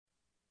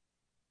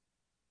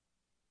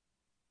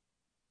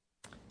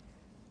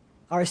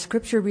Our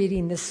scripture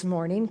reading this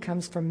morning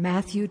comes from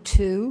Matthew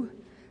 2,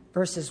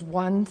 verses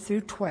 1 through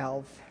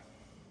 12.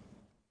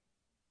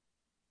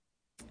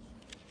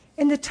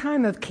 In the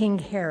time of King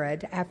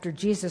Herod, after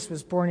Jesus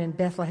was born in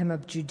Bethlehem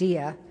of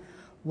Judea,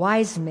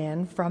 wise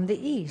men from the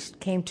east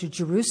came to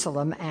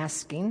Jerusalem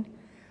asking,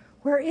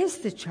 "Where is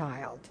the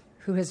child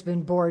who has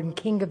been born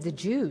King of the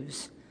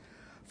Jews?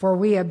 For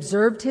we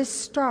observed his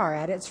star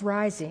at its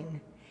rising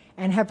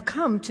and have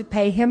come to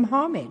pay him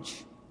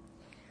homage."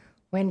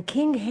 When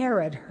King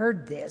Herod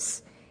heard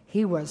this,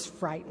 he was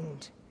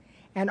frightened,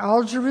 and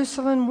all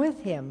Jerusalem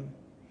with him.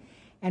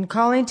 And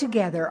calling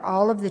together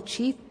all of the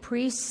chief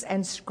priests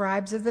and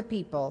scribes of the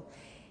people,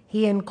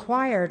 he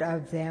inquired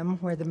of them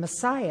where the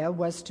Messiah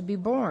was to be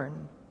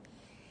born.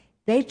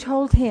 They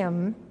told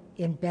him,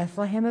 "In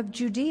Bethlehem of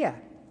Judea,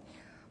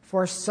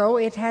 for so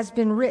it has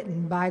been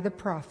written by the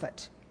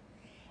prophet,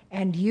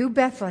 'And you,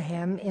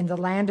 Bethlehem, in the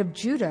land of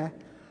Judah,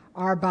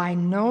 are by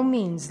no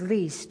means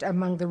least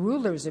among the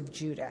rulers of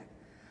Judah.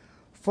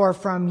 For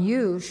from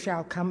you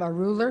shall come a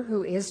ruler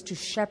who is to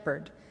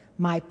shepherd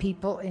my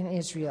people in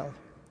Israel.'"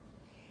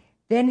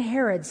 Then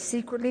Herod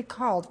secretly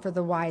called for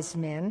the wise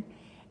men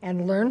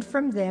and learned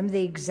from them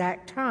the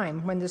exact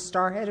time when the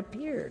star had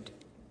appeared.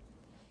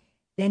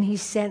 Then he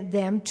sent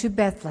them to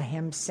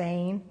Bethlehem,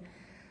 saying,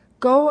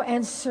 "Go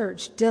and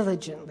search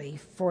diligently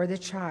for the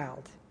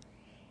child,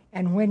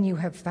 and when you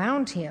have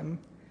found him,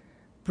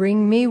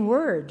 bring me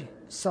word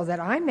so that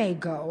I may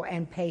go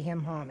and pay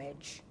him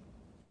homage."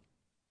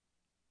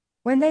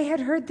 When they had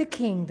heard the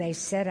king, they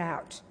set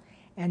out,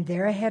 and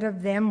there ahead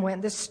of them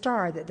went the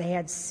star that they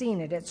had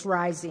seen at its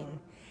rising,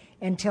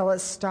 until it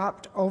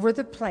stopped over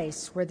the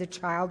place where the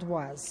child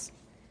was.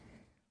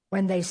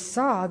 When they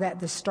saw that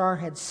the star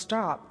had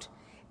stopped,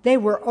 they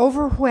were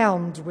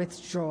overwhelmed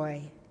with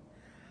joy.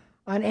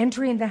 On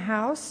entering the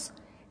house,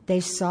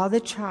 they saw the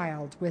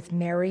child with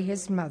Mary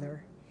his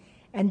mother,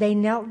 and they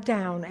knelt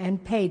down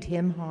and paid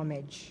him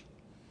homage.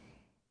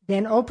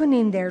 Then,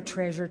 opening their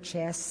treasure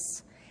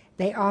chests,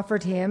 they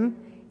offered him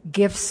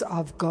gifts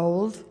of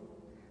gold,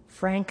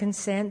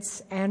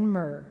 frankincense, and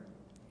myrrh.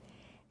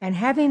 And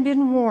having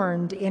been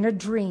warned in a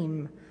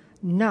dream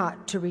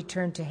not to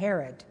return to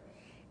Herod,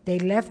 they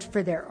left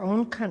for their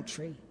own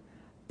country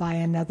by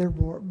another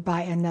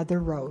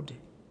road.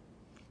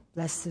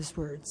 Bless his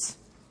words.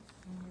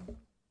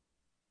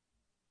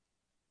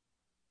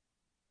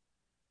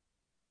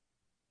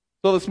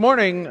 So this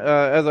morning,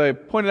 as I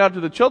pointed out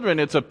to the children,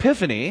 it's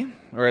Epiphany,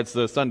 or it's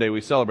the Sunday we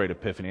celebrate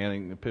Epiphany. I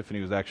think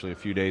Epiphany was actually a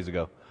few days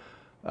ago.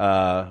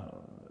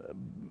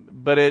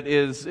 But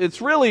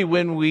it's really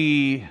when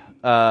we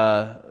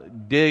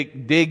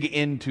dig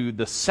into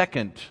the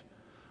second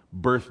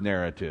birth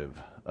narrative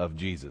of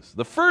Jesus.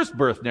 The first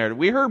birth narrative,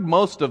 we heard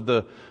most of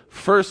the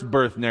first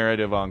birth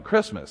narrative on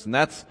Christmas, and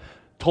that's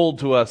told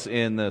to us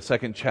in the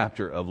second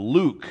chapter of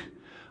Luke.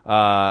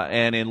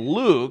 And in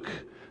Luke,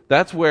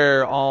 that's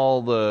where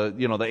all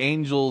the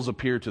angels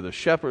appear to the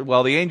shepherd.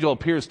 Well, the angel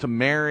appears to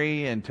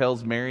Mary and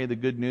tells Mary the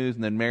good news,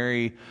 and then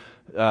Mary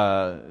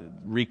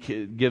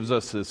gives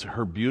us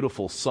her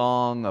beautiful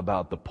song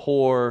about the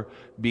poor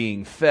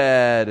being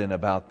fed and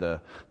about the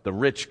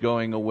rich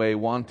going away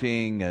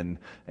wanting, and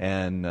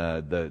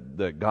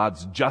the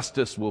God's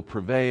justice will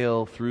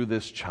prevail through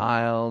this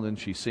child. And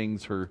she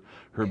sings her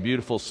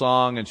beautiful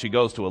song, and she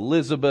goes to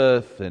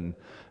Elizabeth, and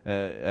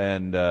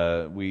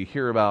we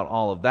hear about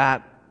all of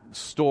that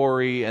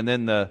story, and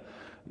then the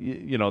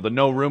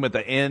no room at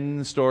the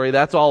inn story,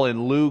 that's all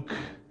in Luke.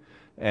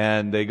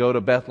 And they go to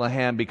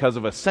Bethlehem because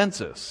of a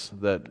census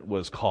that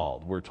was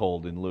called, we're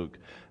told in Luke.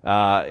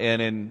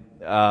 And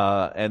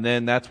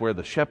then that's where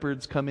the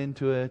shepherds come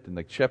into it, and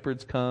the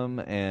shepherds come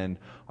and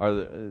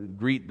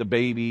greet the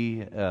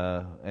baby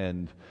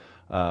and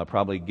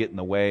probably get in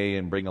the way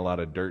and bring a lot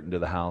of dirt into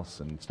the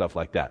house and stuff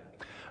like that.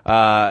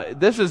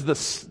 This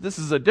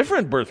is a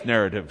different birth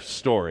narrative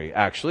story,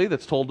 actually,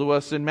 that's told to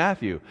us in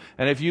Matthew.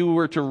 And if you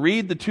were to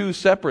read the two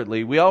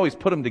separately, we always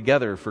put them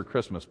together for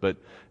Christmas, but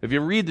if you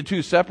read the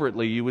two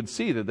separately, you would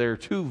see that they're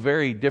two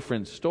very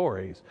different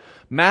stories.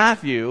 In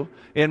Matthew,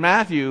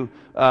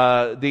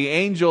 the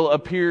angel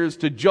appears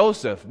to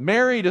Joseph.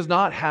 Mary does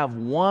not have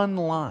one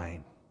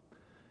line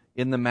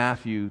in the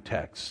Matthew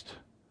text,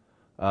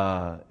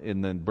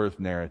 in the birth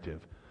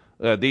narrative.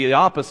 The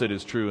opposite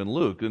is true in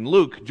Luke. In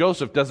Luke,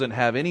 Joseph doesn't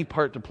have any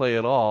part to play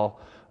at all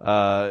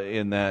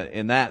in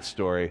that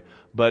story.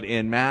 But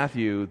in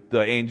Matthew,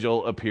 the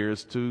angel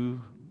appears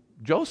to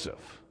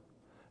Joseph,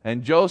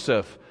 and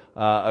Joseph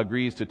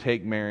agrees to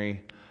take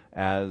Mary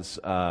as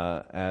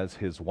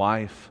his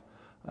wife,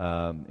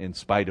 in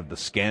spite of the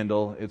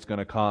scandal it's going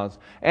to cause.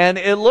 And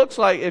it looks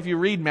like, if you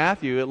read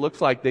Matthew, it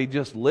looks like they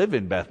just live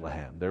in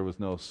Bethlehem. There was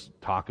no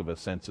talk of a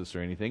census or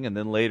anything. And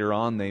then later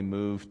on, they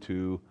move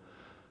to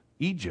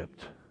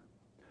Egypt.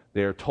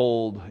 They are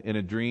told in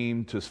a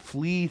dream to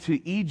flee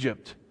to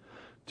Egypt,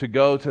 to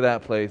go to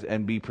that place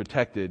and be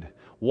protected.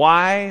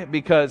 Why?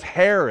 Because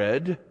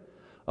Herod,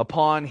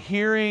 upon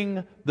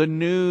hearing the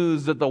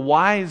news that the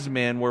wise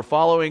men were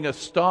following a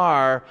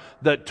star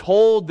that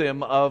told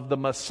them of the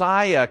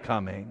Messiah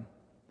coming,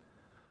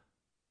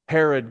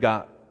 Herod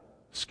got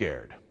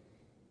scared.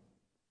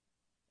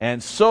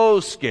 And so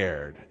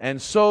scared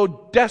and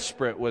so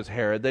desperate was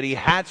Herod that he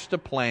hatched a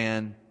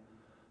plan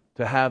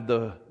to have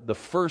the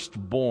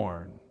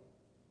firstborn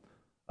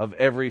of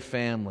every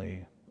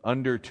family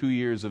under 2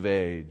 years of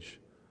age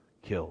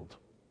killed.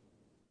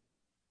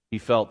 He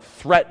felt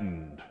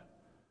threatened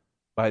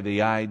by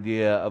the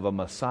idea of a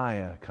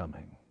Messiah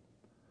coming.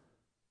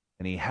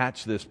 And he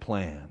hatched this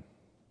plan.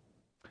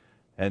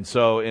 And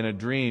so in a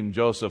dream,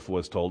 Joseph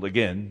was told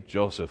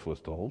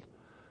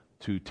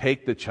to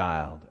take the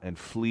child and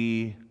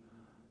flee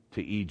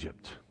to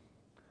Egypt.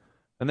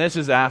 And this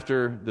is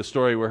after the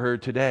story we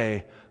heard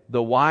today,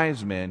 the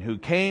wise men who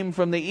came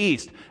from the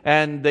east.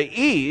 And the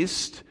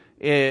east,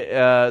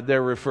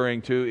 they're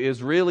referring to,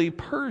 is really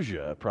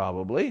Persia,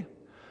 probably,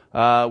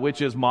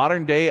 which is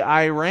modern-day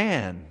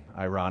Iran,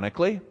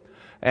 ironically.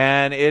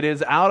 And it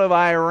is out of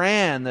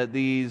Iran that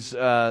these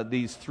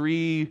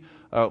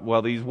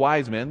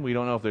wise men, we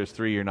don't know if there's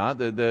three or not,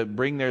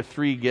 bring their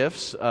three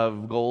gifts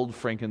of gold,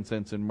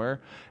 frankincense, and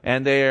myrrh.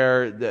 And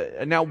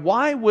now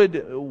why would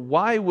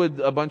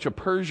a bunch of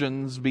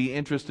Persians be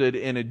interested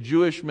in a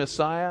Jewish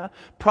Messiah?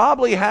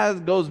 Probably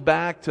goes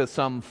back to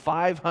some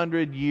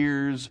 500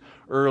 years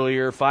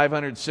earlier,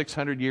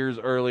 600 years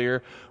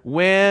earlier,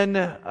 when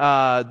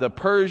the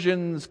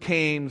Persians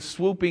came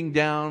swooping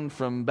down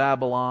from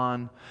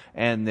Babylon,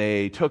 and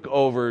they took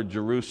over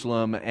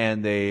Jerusalem,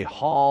 and they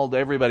hauled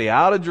everybody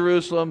out of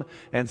Jerusalem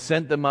and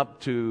sent them up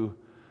to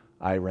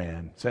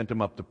Iran, sent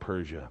them up to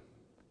Persia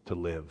to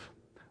live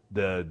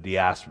the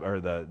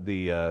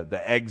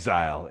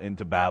exile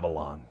into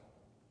Babylon.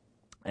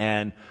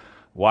 And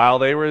while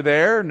they were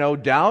there, no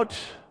doubt,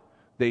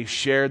 they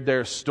shared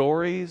their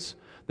stories,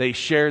 they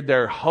shared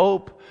their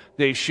hope,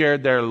 they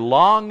shared their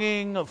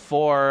longing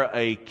for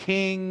a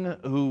king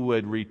who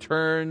would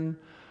return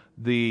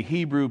the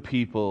Hebrew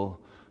people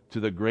to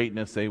the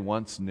greatness they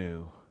once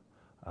knew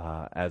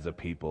as a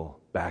people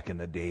back in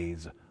the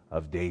days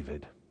of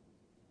David.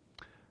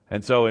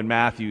 And so in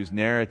Matthew's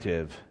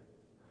narrative,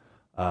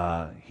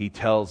 he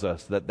tells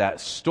us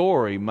that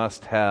story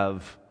must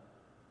have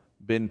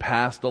been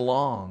passed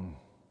along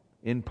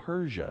in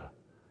Persia.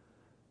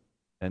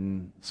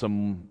 And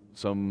some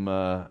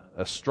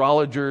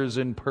astrologers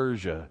in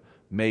Persia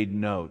made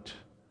note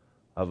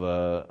of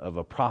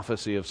a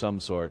prophecy of some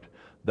sort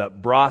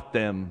that brought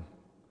them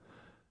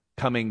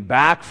coming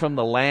back from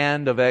the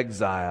land of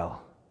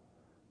exile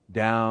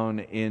down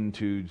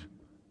into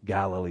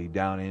Galilee,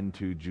 down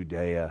into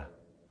Judea,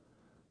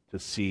 to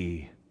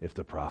see if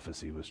the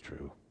prophecy was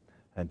true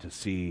and to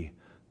see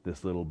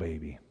this little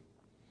baby.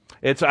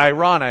 It's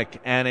ironic,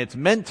 and it's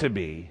meant to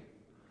be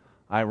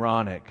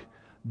ironic,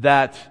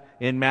 that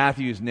in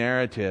Matthew's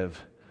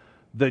narrative,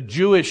 the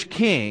Jewish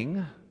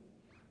king,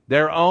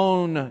 their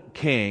own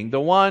king,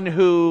 the one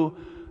who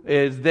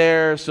is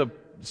there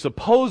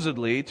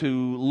supposedly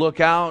to look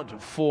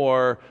out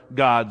for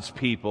God's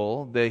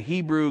people, the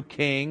Hebrew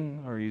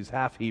king, or he's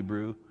half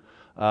Hebrew,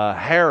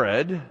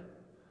 Herod,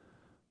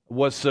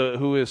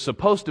 who is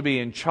supposed to be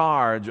in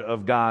charge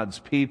of God's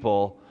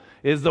people,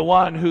 is the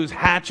one who's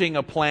hatching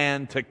a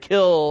plan to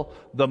kill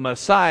the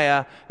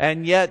Messiah.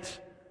 And yet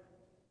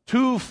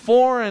two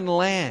foreign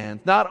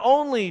lands, not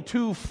only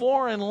two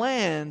foreign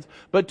lands,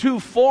 but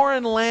two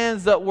foreign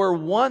lands that were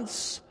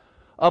once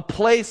a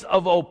place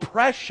of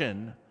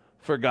oppression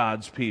for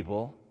God's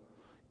people.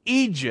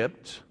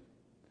 Egypt,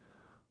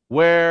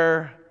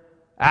 where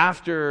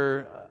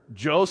after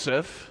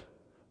Joseph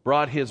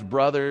brought his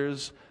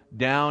brothers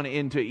down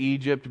into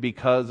Egypt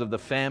because of the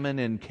famine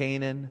in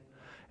Canaan,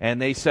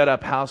 and they set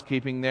up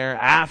housekeeping there.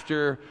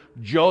 After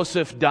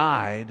Joseph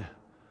died,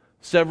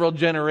 several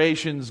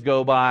generations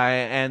go by,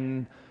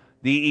 and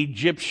the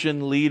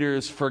Egyptian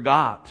leaders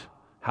forgot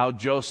how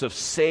Joseph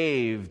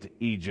saved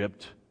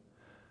Egypt,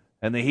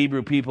 and the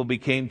Hebrew people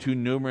became too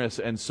numerous,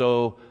 and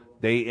so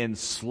they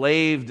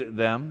enslaved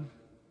them.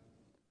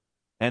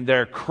 And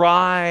their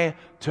cry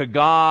to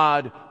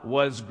God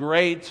was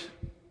great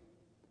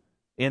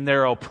in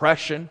their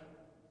oppression,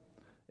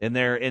 in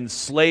their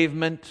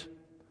enslavement,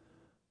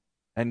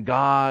 and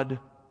God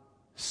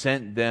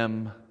sent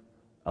them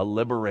a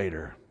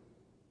liberator,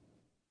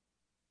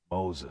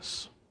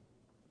 Moses.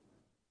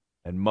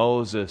 And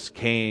Moses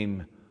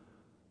came,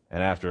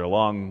 and after a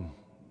long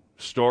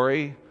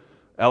story,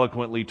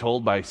 eloquently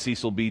told by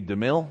Cecil B.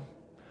 DeMille,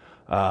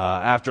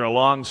 after a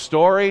long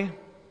story,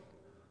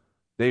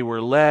 they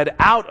were led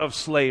out of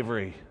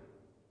slavery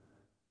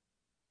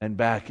and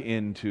back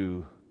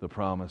into the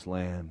promised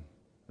land.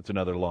 That's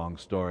another long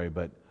story,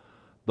 but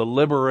the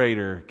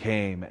liberator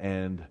came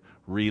and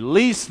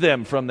released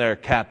them from their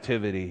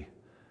captivity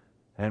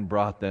and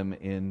brought them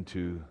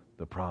into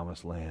the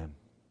promised land.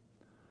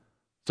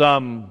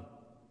 Some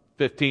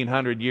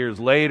 1,500 years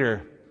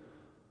later,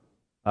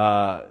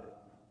 the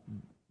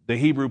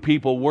Hebrew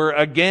people were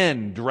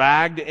again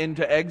dragged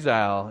into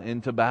exile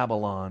into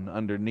Babylon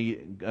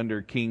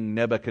under King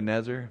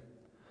Nebuchadnezzar.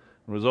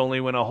 It was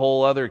only when a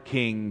whole other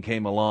king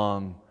came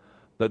along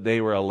that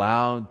they were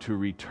allowed to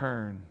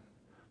return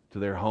to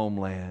their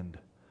homeland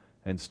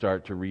and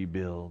start to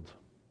rebuild.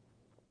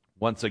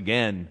 once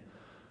again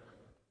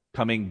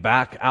coming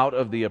back out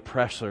of the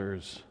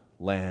oppressor's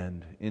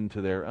land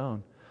into their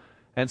own.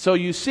 And so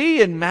you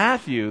see in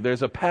Matthew,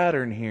 there's a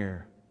pattern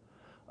here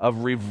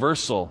of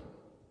reversal,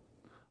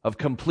 of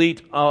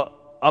complete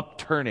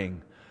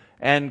upturning,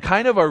 and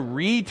kind of a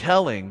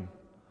retelling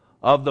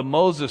of the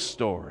Moses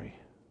story.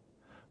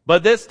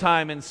 But this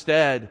time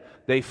instead,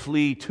 they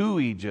flee to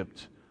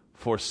Egypt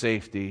for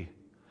safety.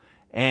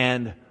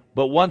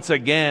 But once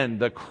again,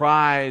 the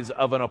cries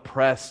of an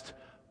oppressed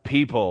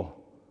people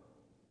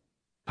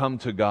come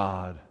to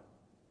God,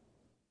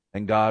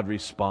 and God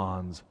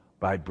responds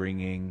by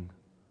bringing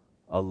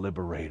a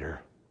liberator in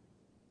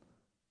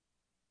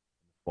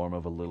the form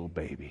of a little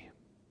baby,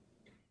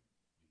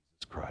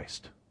 Jesus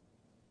Christ,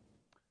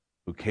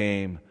 who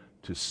came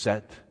to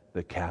set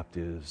the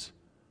captives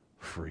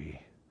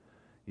free.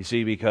 You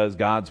see, because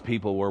God's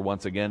people were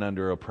once again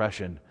under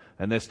oppression,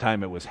 and this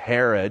time it was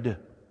Herod.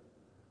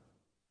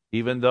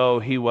 Even though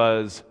he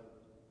was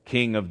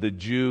king of the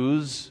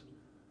Jews,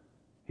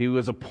 he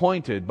was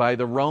appointed by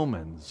the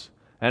Romans.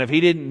 And if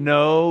he didn't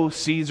know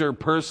Caesar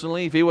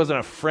personally, if he wasn't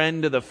a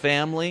friend of the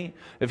family,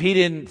 if he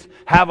didn't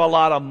have a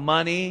lot of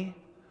money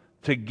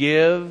to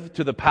give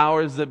to the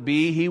powers that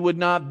be, he would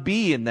not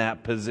be in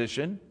that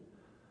position.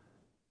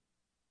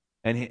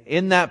 And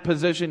in that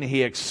position,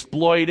 he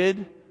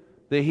exploited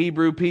the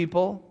Hebrew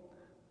people,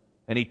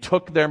 and he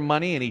took their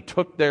money, and he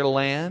took their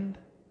land,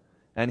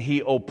 and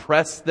he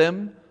oppressed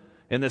them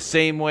in the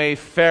same way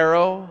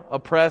Pharaoh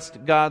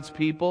oppressed God's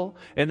people,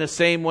 in the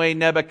same way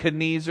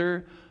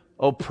Nebuchadnezzar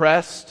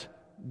oppressed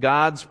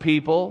God's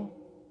people,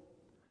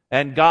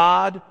 and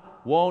God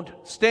won't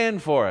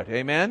stand for it.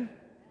 Amen?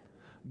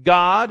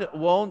 God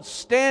won't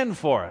stand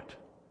for it.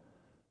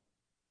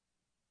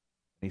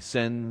 He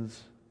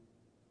sends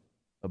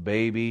a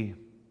baby,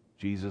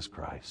 Jesus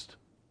Christ.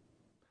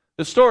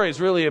 The story is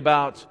really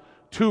about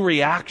two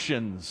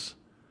reactions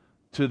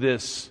to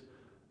this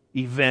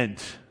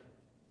event.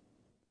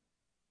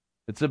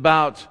 It's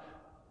about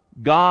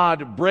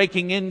God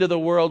breaking into the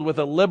world with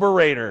a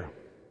liberator.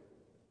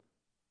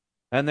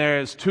 And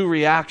there's two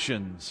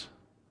reactions.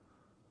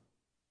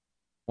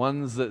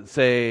 One that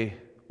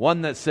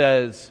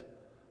says,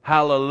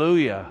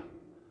 hallelujah.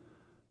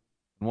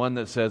 And one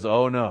that says,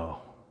 oh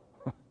no.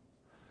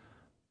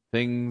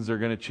 Things are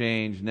going to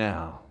change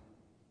now.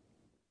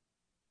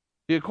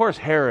 See, of course,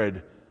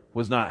 Herod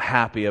was not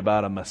happy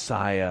about a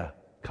Messiah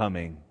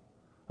coming.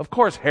 Of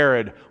course,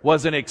 Herod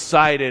wasn't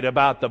excited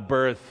about the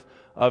birth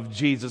of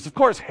Jesus. Of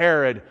course,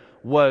 Herod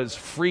was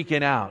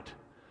freaking out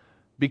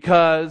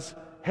because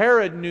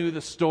Herod knew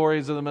the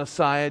stories of the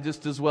Messiah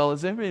just as well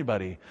as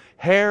everybody.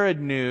 Herod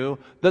knew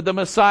that the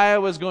Messiah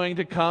was going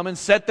to come and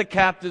set the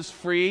captives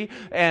free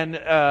and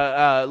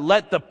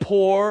let the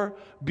poor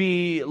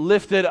be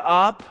lifted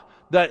up.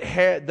 That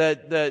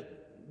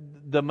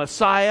the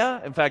Messiah,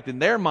 in fact, in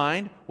their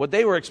mind, what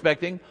they were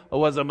expecting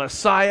was a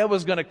Messiah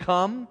was going to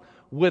come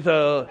with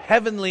a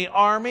heavenly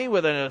army,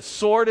 with a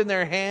sword in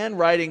their hand,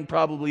 riding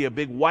probably a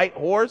big white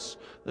horse,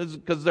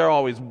 because they're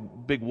always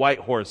big white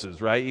horses,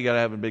 right? You got to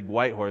have a big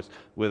white horse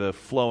with a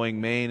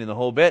flowing mane and the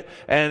whole bit.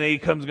 And he's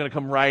going to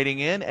come riding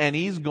in, and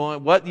he's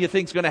going. What do you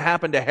think's going to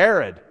happen to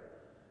Herod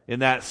in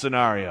that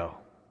scenario?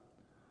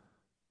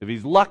 If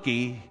he's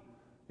lucky,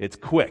 it's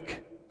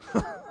quick.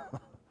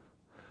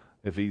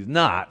 If he's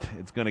not,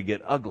 it's going to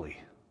get ugly.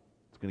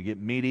 It's going to get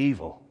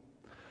medieval.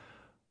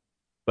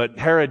 But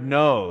Herod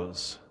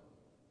knows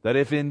that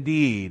if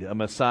indeed a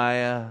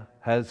Messiah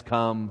has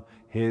come,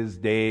 his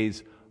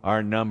days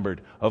are numbered.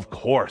 Of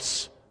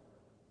course,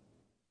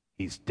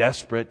 he's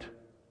desperate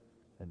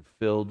and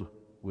filled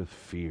with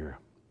fear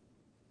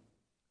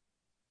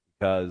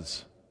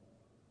because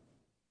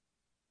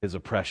his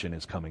oppression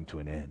is coming to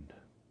an end.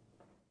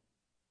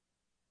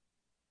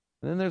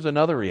 And then there's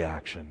another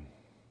reaction.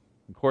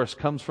 Of course,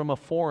 comes from a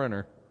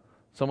foreigner,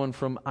 someone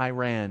from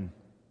Iran.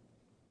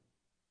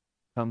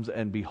 Comes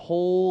and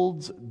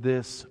beholds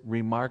this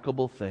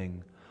remarkable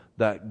thing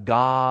that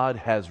God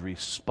has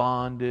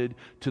responded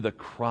to the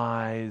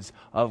cries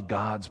of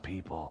God's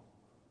people.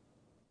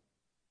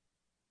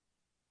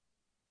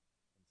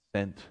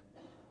 Sent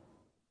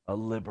a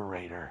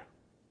liberator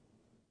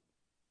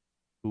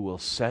who will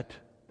set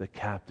the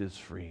captives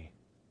free.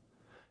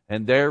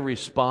 And their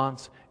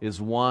response is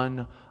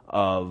one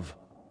of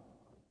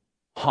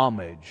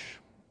homage.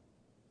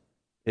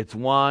 It's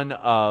one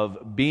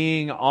of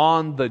being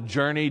on the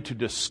journey to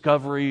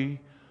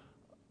discovery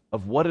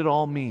of what it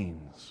all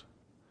means.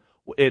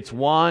 It's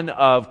one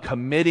of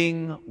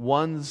committing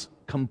one's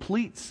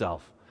complete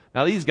self.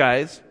 Now these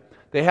guys,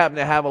 they happen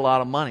to have a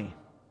lot of money.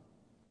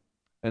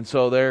 And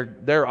so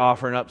they're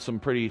offering up some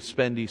pretty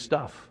spendy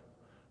stuff,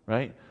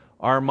 right?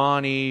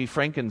 Armani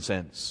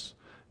frankincense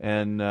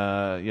and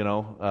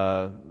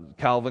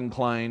Calvin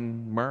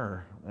Klein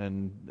myrrh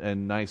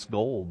and nice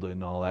gold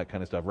and all that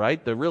kind of stuff,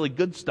 right? The really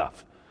good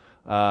stuff.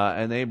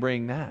 And they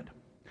bring that.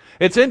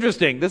 It's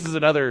interesting. This is a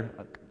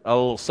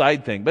little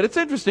side thing, but it's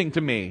interesting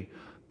to me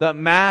that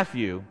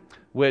Matthew,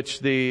 which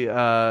the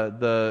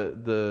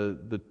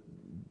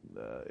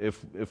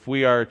if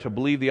we are to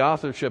believe the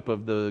authorship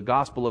of the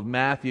Gospel of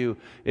Matthew,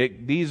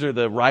 these are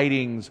the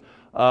writings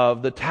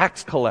of the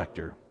tax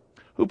collector,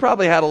 who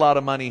probably had a lot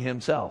of money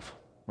himself,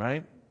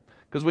 right?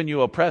 Because when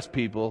you oppress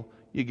people,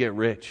 you get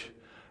rich.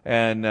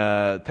 And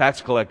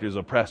tax collectors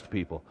oppressed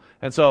people.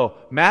 And so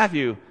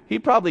Matthew, he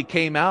probably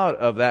came out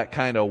of that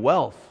kind of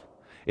wealth.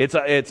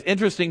 It's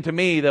interesting to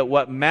me that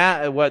what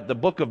the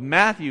book of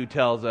Matthew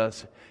tells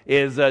us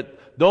is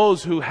that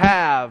those who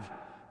have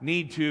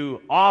need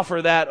to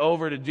offer that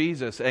over to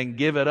Jesus and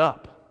give it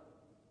up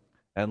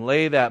and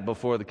lay that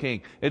before the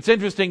king. It's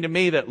interesting to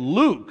me that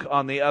Luke,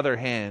 on the other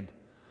hand,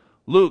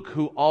 Luke,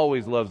 who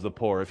always loves the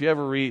poor. If you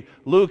ever read,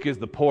 Luke is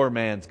the poor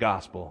man's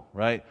gospel,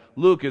 right?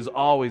 Luke is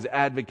always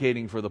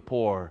advocating for the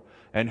poor.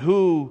 And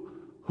who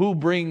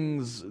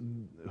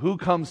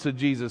comes to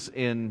Jesus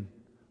in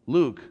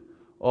Luke?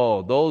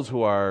 Oh, those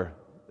who are,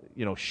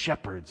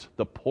 shepherds,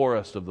 the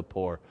poorest of the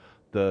poor,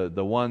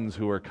 the ones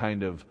who are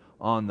kind of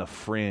on the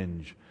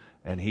fringe,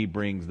 and he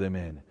brings them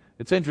in.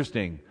 It's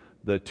interesting,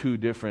 the two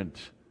different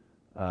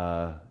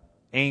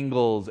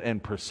angles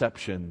and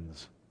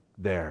perceptions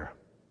there.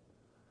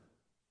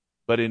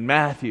 But in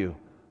Matthew,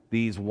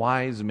 these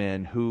wise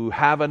men who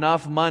have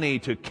enough money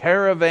to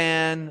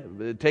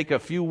caravan, take a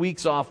few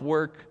weeks off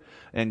work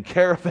and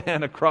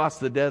caravan across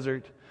the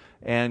desert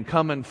and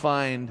come and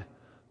find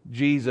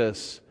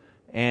Jesus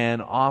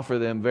and offer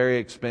them very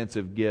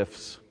expensive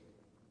gifts.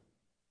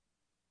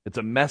 It's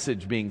a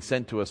message being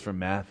sent to us from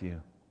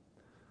Matthew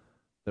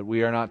that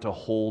we are not to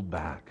hold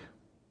back,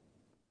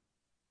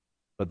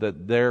 but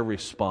that their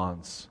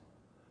response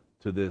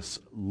to this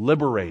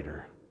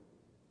liberator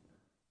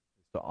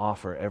to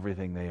offer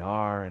everything they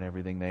are and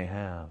everything they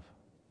have.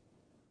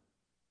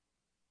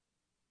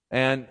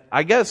 And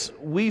I guess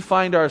we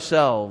find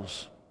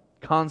ourselves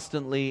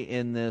constantly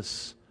in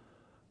this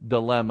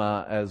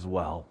dilemma as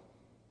well.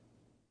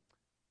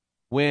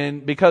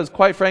 Because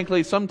quite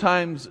frankly,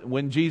 sometimes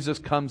when Jesus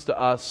comes to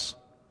us,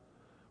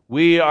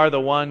 we are the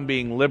one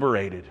being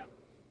liberated.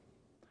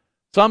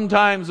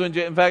 Sometimes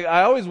in fact,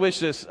 I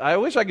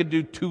wish I could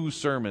do 2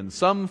 sermons,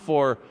 some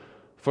for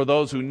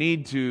those who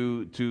need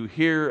to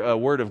hear a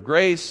word of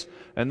grace,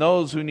 and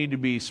those who need to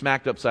be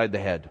smacked upside the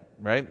head,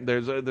 right?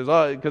 There's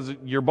because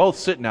you're both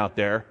sitting out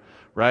there,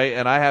 right?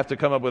 And I have to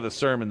come up with a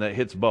sermon that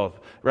hits both,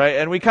 right?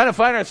 And we kind of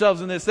find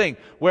ourselves in this thing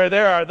where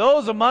there are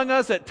those among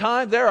us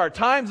there are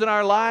times in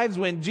our lives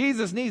when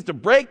Jesus needs to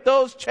break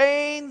those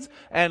chains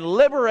and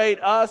liberate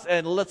us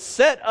and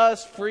set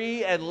us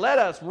free and let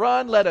us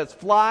run, let us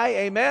fly,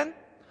 amen?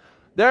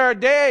 There are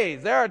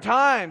days, there are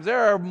times,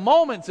 there are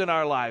moments in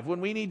our life when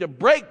we need to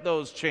break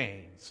those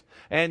chains.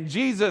 And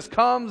Jesus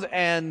comes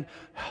and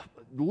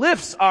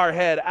lifts our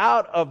head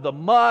out of the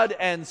mud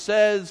and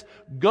says,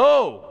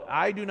 "Go,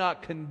 I do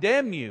not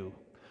condemn you,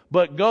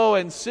 but go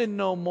and sin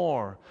no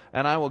more.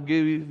 And I will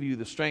give you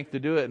the strength to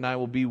do it, and I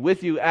will be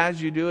with you as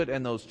you do it."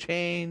 And those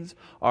chains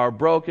are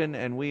broken,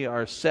 and we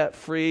are set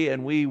free,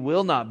 and we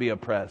will not be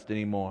oppressed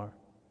anymore.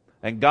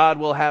 And God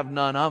will have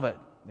none of it.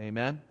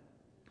 Amen?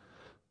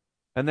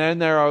 And then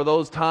there are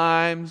those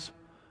times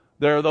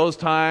when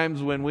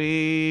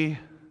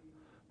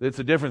it's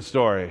a different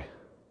story.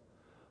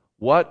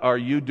 What are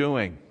you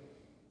doing?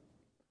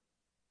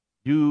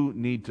 You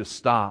need to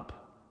stop.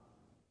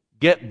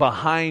 Get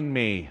behind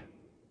me,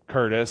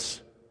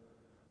 Curtis,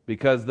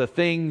 because the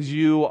things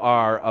you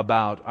are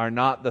about are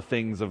not the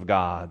things of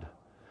God.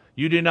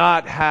 You do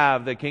not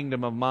have the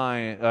kingdom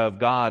of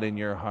God in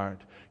your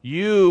heart.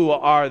 You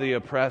are the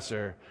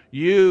oppressor.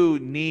 You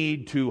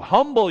need to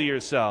humble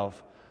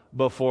yourself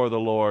before the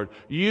Lord.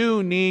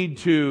 You need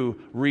to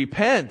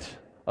repent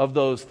of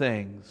those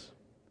things.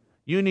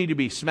 You need to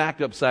be smacked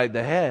upside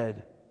the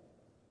head.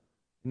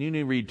 And you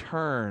need to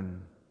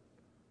return.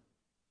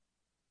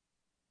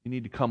 You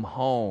need to come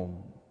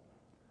home.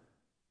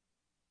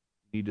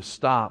 You need to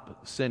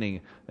stop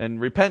sinning.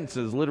 And repentance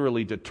is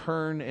literally to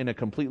turn in a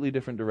completely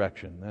different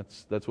direction.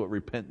 That's what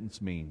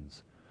repentance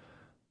means.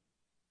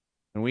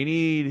 And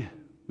we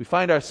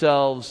find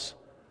ourselves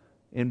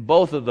in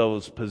both of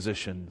those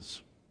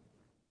positions.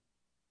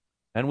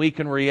 And we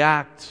can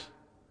react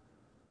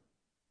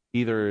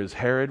either as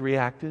Herod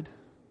reacted,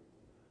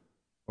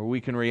 or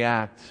we can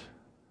react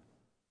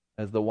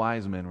as the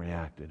wise men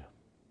reacted.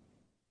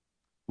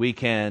 We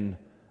can,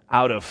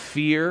 out of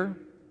fear,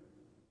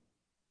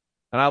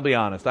 and I'll be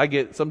honest,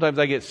 sometimes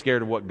I get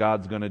scared of what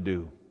God's going to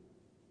do.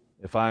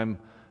 If I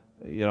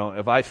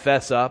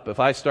fess up, if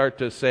I start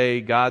to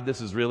say, "God,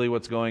 this is really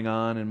what's going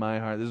on in my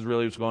heart, this is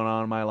really what's going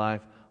on in my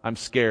life," I'm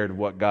scared of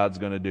what God's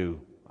going to do.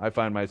 I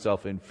find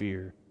myself in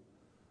fear.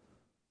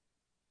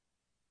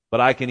 But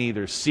I can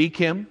either seek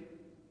Him,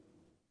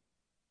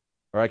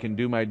 or I can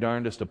do my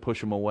darndest to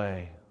push Him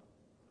away.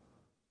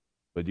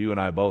 But you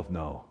and I both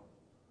know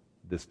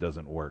this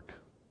doesn't work.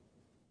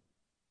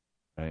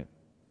 Right?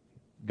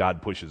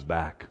 God pushes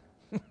back.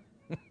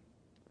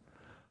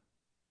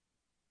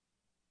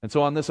 And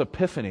so on this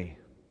Epiphany,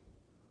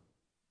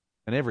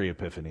 and every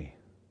Epiphany,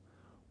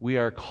 we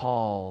are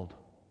called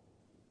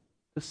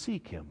to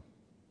seek Him.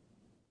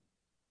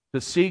 To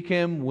seek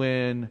Him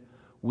when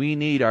we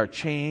need our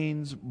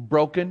chains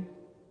broken,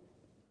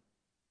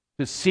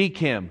 to seek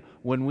Him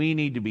when we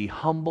need to be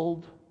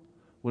humbled,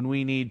 when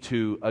we need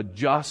to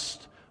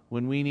adjust,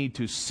 when we need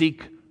to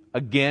seek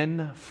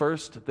again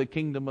first the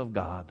kingdom of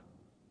God.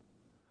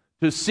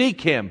 To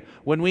seek Him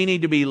when we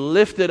need to be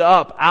lifted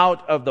up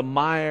out of the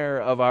mire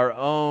of our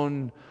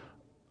own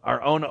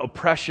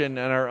oppression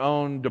and our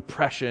own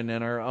depression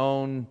and our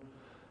own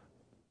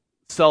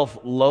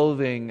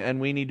self-loathing, and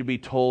we need to be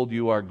told,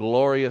 you are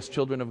glorious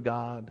children of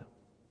God.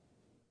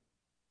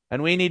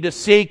 And we need to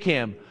seek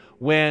Him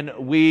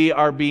when we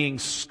are being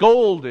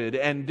scolded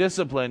and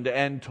disciplined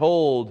and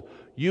told,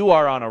 you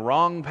are on a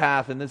wrong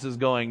path and this is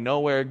going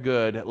nowhere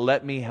good.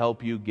 Let me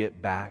help you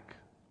get back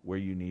where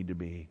you need to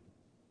be.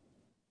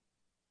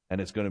 And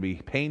it's going to be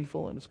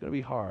painful and it's going to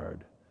be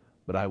hard,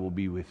 but I will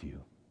be with you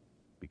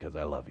because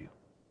I love you.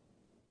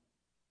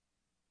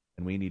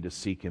 And we need to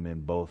seek Him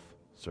in both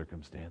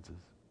circumstances.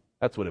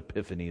 That's what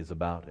Epiphany is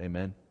about.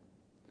 Amen.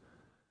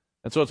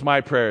 And so it's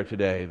my prayer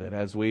today that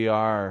as we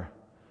are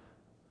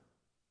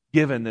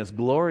given this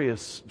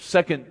glorious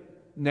second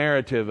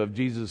narrative of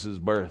Jesus'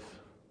 birth,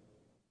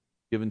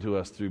 given to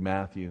us through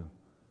Matthew,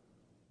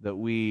 that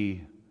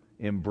we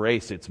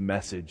embrace its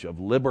message of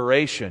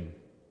liberation,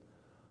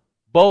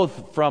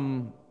 both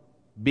from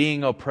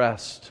being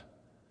oppressed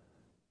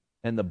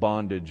and the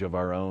bondage of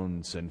our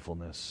own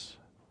sinfulness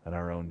and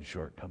our own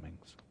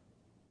shortcomings.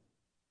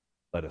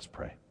 Let us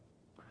pray.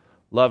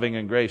 Loving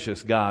and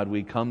gracious God,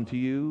 we come to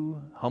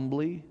you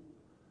humbly,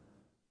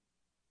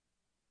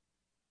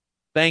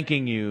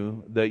 thanking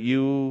you that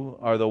you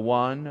are the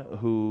one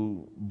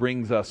who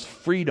brings us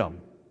freedom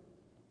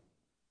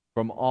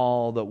from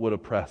all that would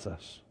oppress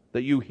us,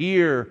 that you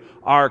hear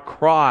our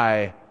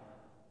cry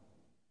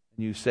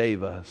and you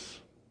save us.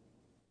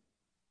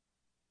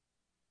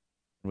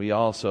 We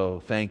also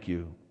thank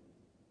you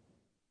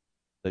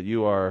that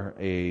you are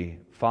a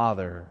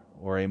father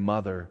or a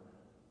mother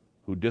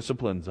who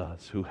disciplines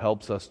us, who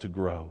helps us to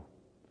grow,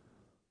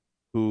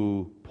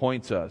 who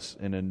points us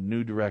in a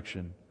new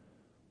direction,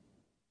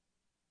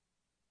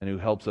 and who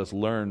helps us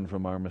learn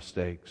from our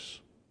mistakes.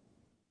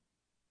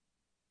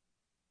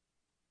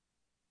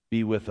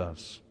 Be with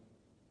us.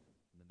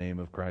 In the name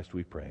of Christ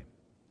we pray.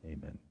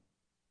 Amen.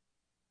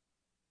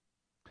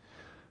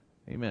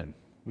 Amen.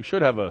 We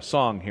should have a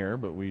song here,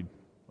 but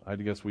I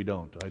guess we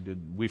don't.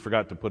 We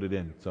forgot to put it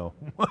in, so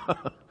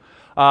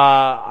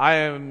I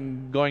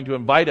am going to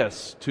invite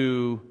us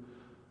to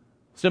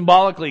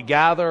symbolically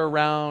gather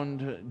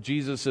around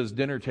Jesus'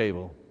 dinner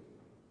table.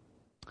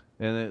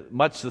 And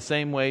much the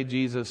same way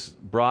Jesus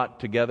brought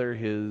together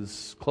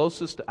His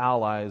closest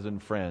allies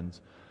and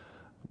friends.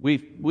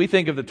 We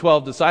think of the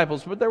 12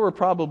 disciples, but there were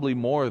probably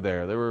more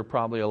there. There were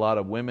probably a lot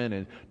of women.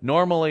 And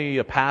normally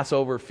a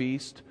Passover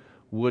feast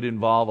would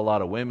involve a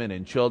lot of women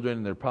and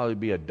children. There'd probably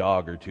be a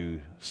dog or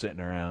two sitting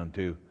around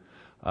too.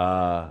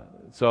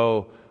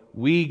 So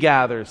we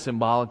gather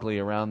symbolically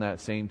around that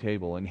same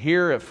table. And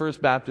here at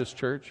First Baptist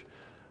Church,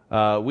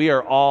 we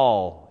are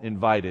all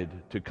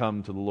invited to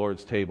come to the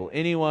Lord's table.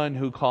 Anyone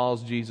who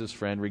calls Jesus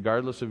friend,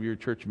 regardless of your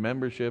church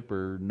membership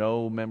or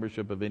no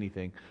membership of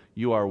anything,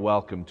 you are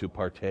welcome to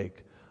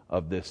partake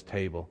of this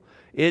table.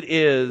 It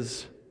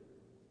is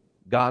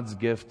God's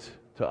gift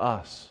to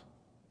us.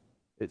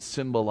 It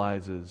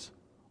symbolizes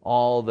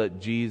all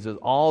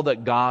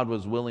that God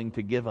was willing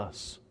to give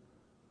us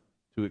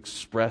to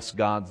express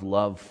God's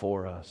love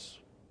for us.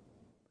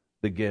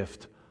 The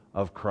gift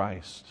of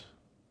Christ.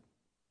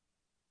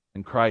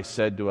 And Christ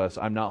said to us,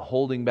 I'm not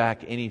holding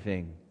back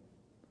anything.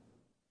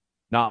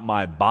 Not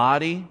my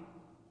body,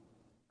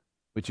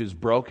 which is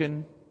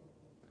broken,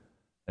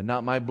 and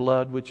not my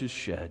blood, which is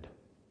shed,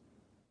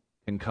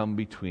 can come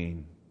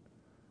between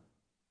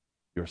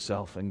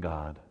yourself and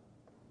God.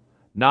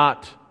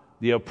 Not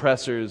the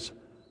oppressor's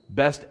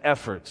best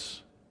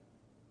efforts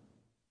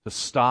to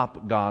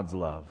stop God's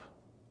love.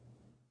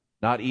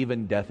 Not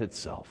even death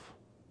itself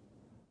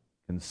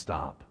can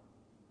stop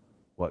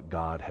what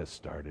God has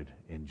started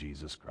in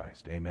Jesus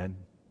Christ. Amen.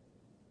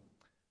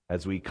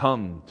 As we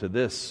come to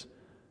this,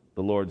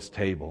 the Lord's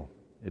table,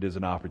 it is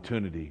an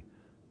opportunity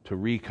to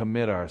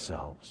recommit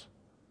ourselves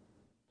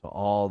to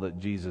all that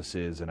Jesus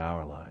is in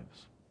our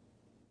lives.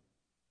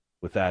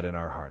 With that in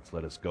our hearts,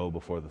 let us go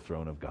before the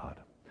throne of God.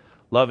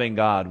 Loving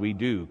God, we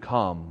do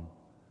come,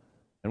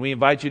 and we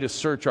invite you to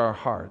search our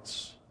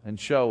hearts and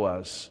show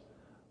us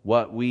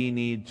what we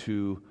need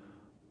to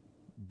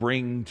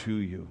bring to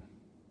you,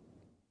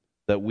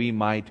 that we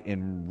might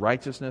in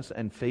righteousness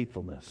and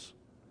faithfulness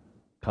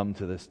come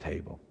to this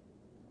table.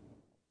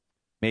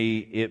 May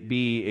it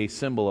be a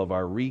symbol of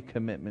our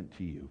recommitment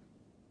to you.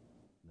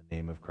 In the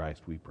name of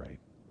Christ we pray.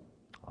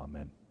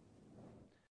 Amen.